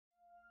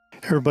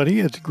Everybody,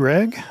 it's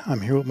Greg.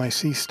 I'm here with my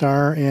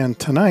Seestar, and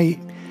tonight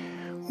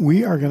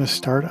we are going to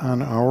start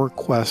on our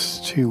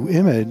quest to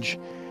image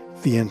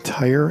the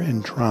entire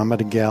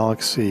Andromeda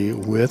Galaxy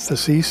with the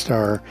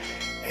Seestar,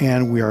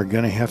 and we are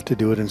going to have to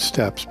do it in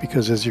steps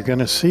because, as you're going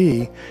to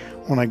see,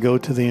 when I go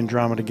to the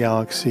Andromeda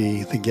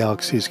Galaxy, the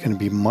galaxy is going to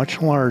be much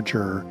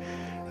larger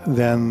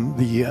than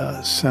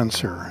the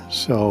sensor.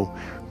 So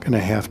we're going to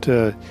have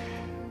to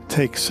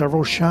take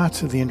several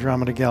shots of the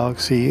Andromeda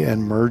Galaxy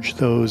and merge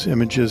those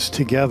images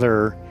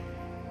together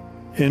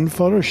in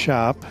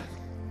Photoshop.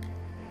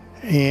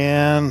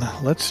 And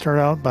let's start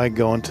out by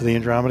going to the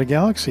Andromeda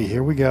Galaxy.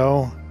 Here we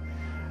go.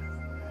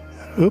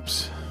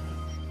 Oops.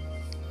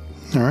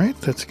 All right,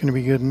 that's going to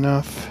be good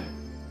enough.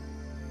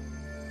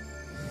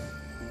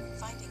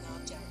 Finding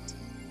object.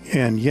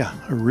 And yeah,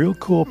 a real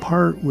cool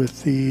part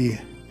with the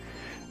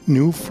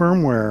new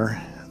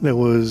firmware that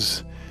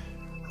was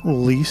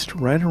released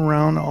right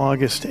around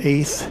August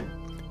 8th,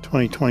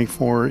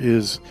 2024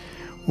 is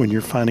when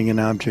you're finding an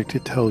object,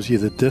 it tells you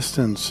the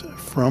distance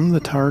from the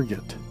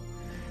target.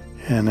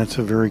 And that's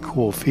a very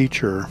cool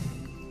feature.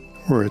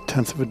 We're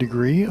 1/10 of a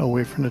degree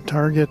away from the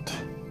target.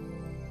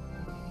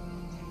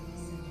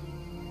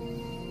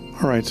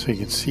 All right, so you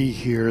can see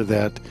here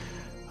that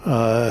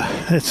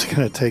it's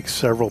going to take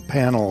several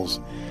panels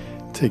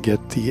to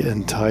get the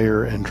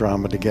entire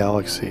Andromeda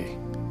Galaxy.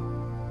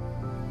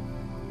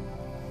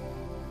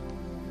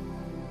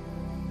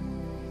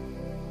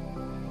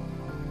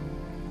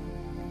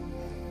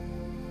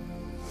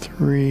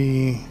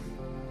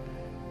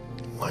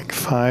 Like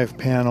 5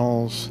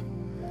 panels,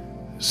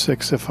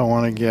 6 if I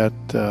want to get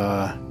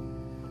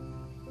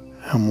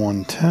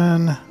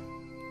M110.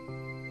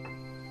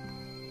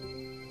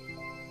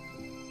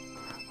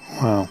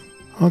 Wow.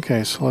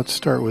 Okay, so let's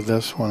start with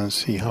this one and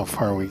see how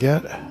far we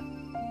get.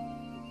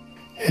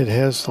 It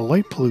has the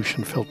light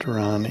pollution filter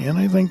on, and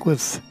I think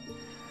with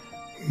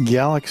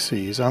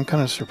galaxies, I'm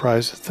kind of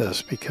surprised at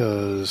this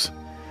because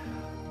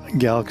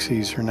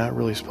galaxies are not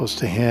really supposed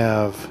to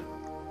have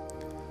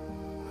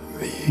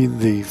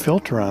the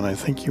filter on. I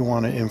think you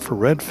want an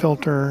infrared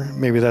filter.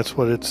 Maybe that's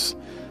what it's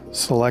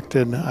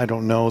selected. I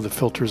don't know. The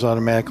filter's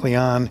automatically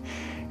on.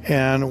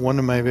 And one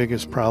of my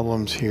biggest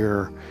problems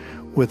here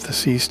with the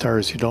Seestar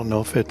is you don't know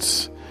if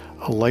it's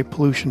a light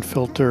pollution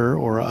filter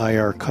or an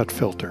IR cut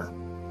filter.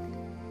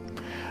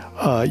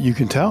 You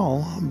can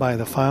tell by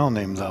the file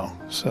name though.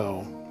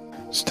 So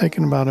it's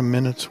taken about a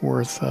minute's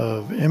worth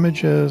of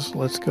images.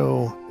 Let's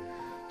go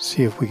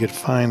see if we could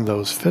find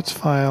those FITS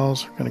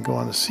files. We're going to go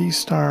on the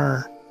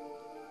Seestar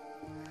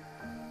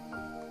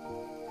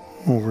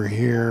over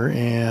here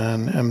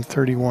and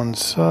M31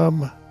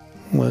 sub.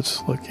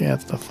 Let's look at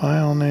the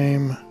file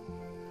name.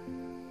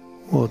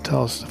 Will it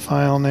tell us the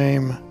file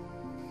name?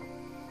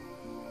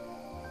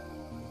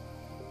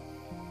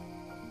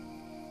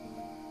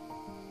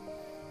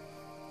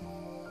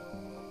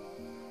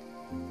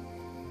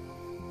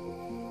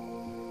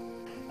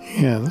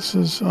 Yeah, this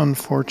is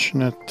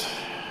unfortunate.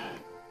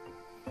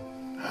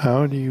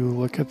 How do you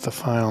look at the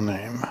file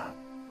name?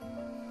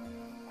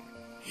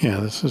 Yeah,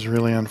 this is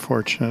really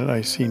unfortunate. I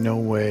see no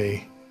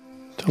way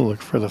to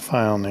look for the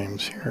file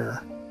names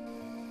here.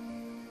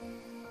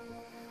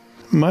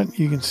 But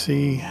you can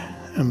see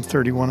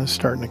M31 is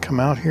starting to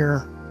come out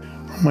here.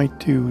 I might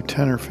do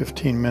 10 or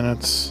 15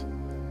 minutes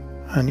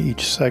on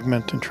each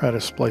segment and try to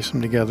splice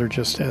them together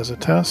just as a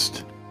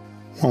test.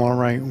 Well, all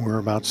right, we're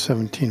about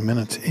 17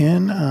 minutes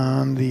in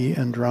on the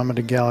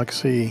Andromeda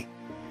Galaxy,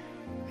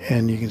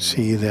 and you can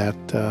see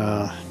that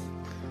the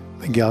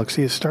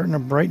galaxy is starting to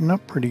brighten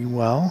up pretty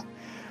well.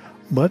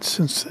 But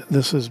since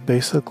this is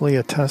basically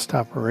a test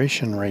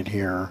operation right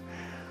here,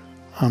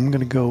 I'm going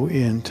to go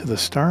into the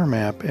star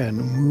map and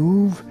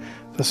move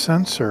the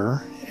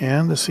sensor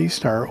and the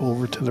Seestar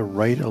over to the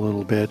right a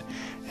little bit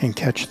and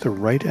catch the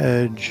right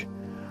edge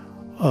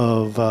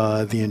of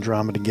the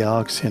Andromeda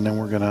Galaxy. And then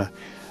we're going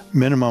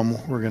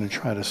to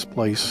try to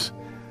splice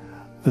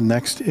the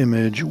next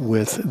image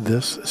with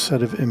this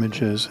set of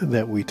images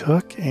that we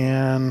took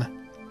and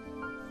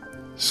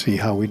see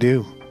how we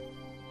do.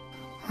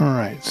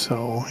 Alright,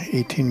 so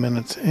 18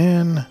 minutes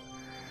in, I'm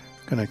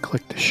going to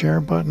click the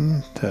share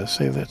button to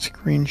save that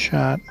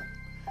screenshot.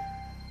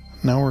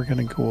 Now we're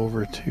going to go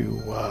over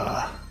to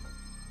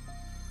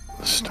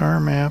the star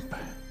map,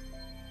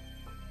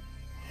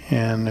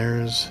 and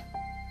there's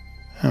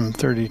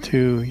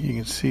M32. You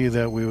can see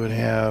that we would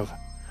have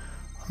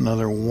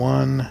another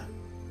 1,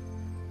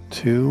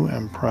 2,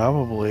 and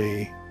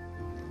probably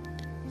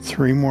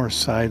 3 more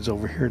sides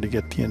over here to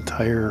get the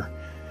entire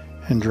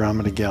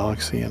Andromeda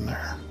Galaxy in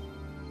there.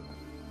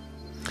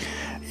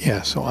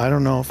 Yeah, so I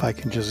don't know if I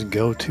can just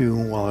go to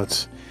while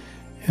it's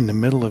in the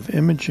middle of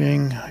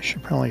imaging. I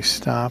should probably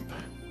stop.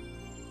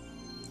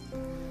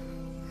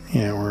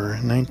 Yeah, we're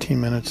 19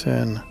 minutes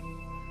in.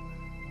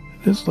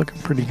 It is looking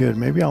pretty good.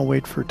 Maybe I'll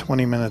wait for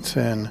 20 minutes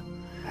in.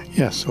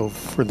 Yeah, so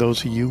for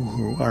those of you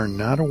who are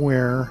not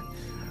aware,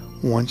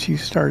 once you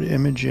start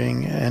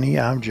imaging any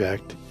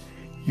object,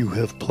 you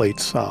have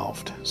plate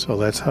solved. So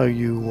that's how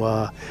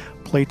you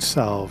plate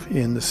solve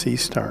in the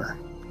Seestar.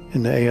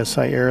 in the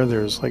ASI era,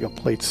 there's like a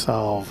plate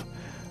solve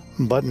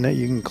button that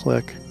you can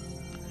click.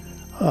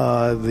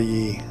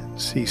 The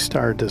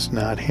Seestar does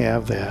not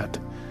have that.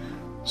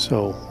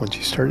 So once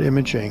you start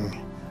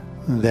imaging,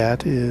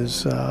 that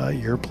is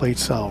your plate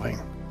solving.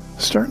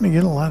 Starting to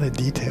get a lot of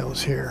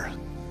details here.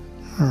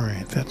 All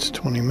right, that's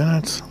 20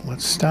 minutes.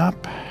 Let's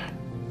stop.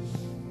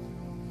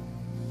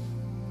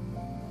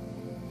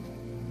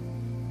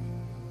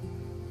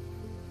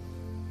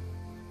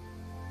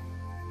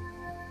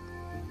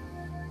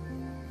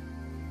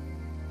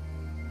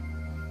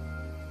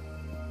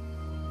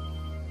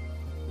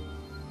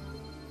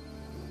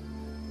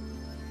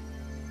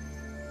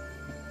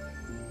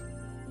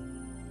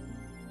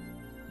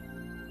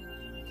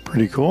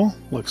 Pretty cool.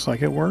 Looks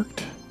like it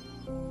worked.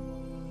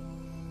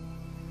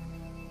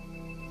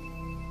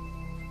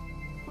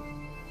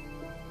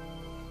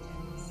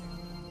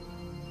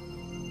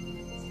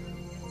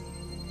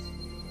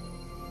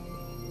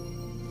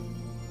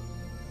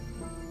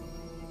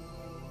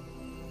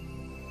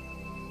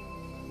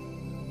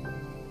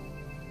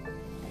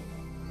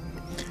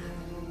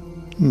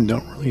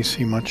 Don't really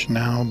see much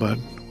now, but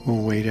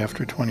we'll wait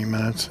after 20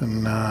 minutes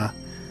and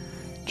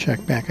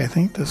check back. I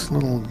think this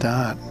little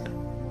dot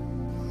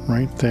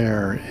right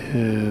there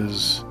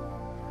is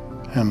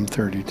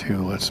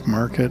M32. Let's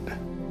mark it.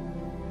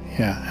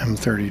 Yeah,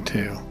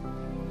 M32.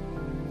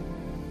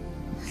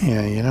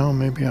 Yeah, you know,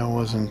 maybe I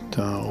wasn't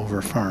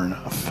over far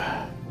enough,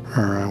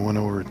 or I went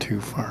over too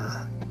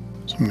far.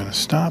 So I'm going to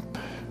stop.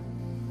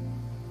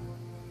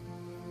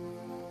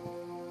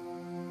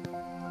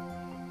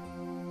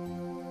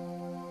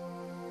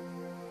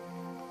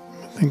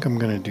 I think I'm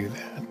going to do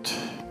that.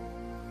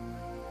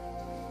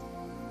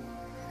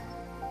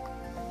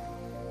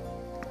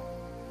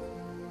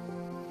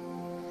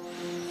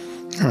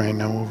 All right,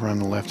 now over on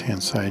the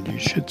left-hand side, you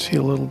should see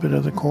a little bit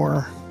of the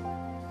core.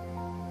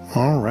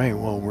 All right,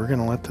 well, we're going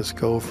to let this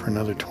go for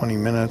another 20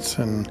 minutes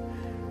and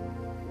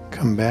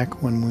come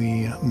back when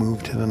we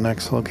move to the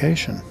next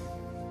location.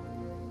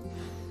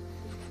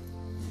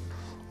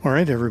 All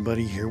right,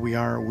 everybody, here we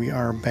are. We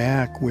are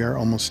back. We are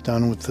almost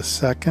done with the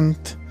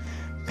second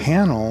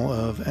panel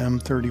of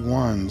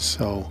M31.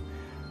 So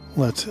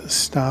let's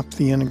stop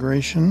the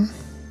integration.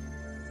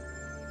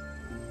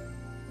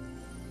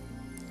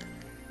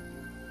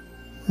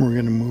 We're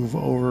going to move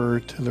over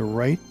to the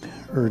right,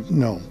 or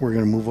no, we're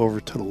going to move over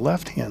to the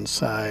left-hand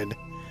side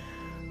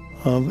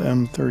of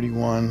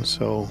M31.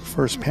 So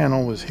first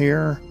panel was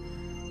here,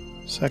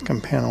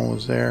 second panel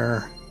was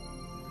there,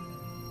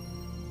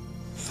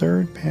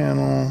 third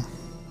panel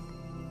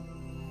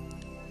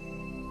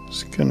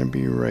is going to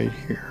be right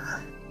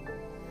here.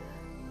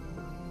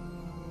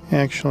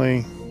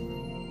 Actually,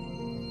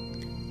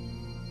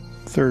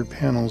 third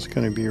panel is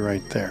going to be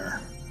right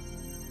there.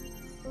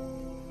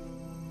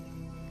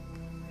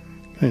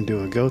 Going to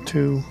do a go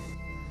to.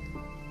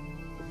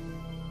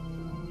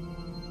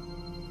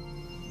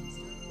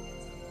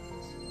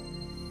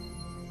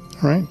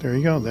 All right, there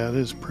you go. That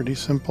is pretty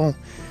simple.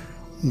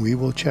 We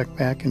will check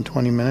back in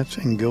 20 minutes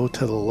and go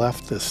to the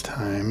left this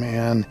time,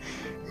 and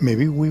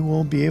maybe we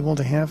will be able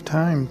to have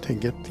time to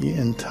get the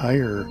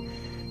entire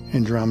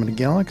Andromeda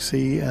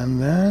Galaxy,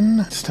 and then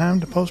it's time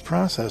to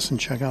post-process and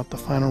check out the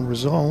final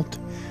result.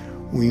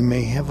 We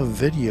may have a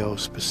video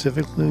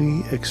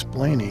specifically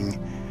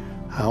explaining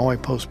how I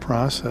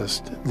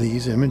post-processed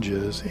these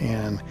images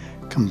and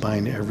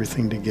combined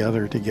everything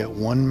together to get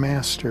one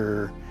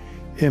master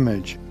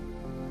image.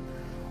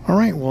 All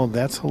right, well,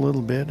 that's a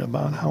little bit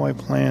about how I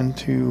plan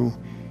to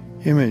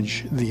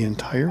image the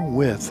entire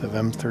width of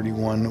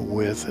M31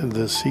 with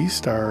the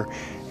Seestar.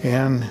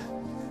 And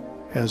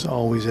as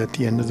always, at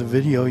the end of the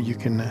video, you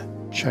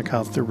can check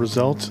out the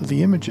results of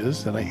the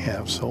images that I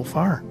have so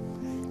far.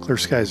 Clear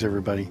skies,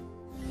 everybody.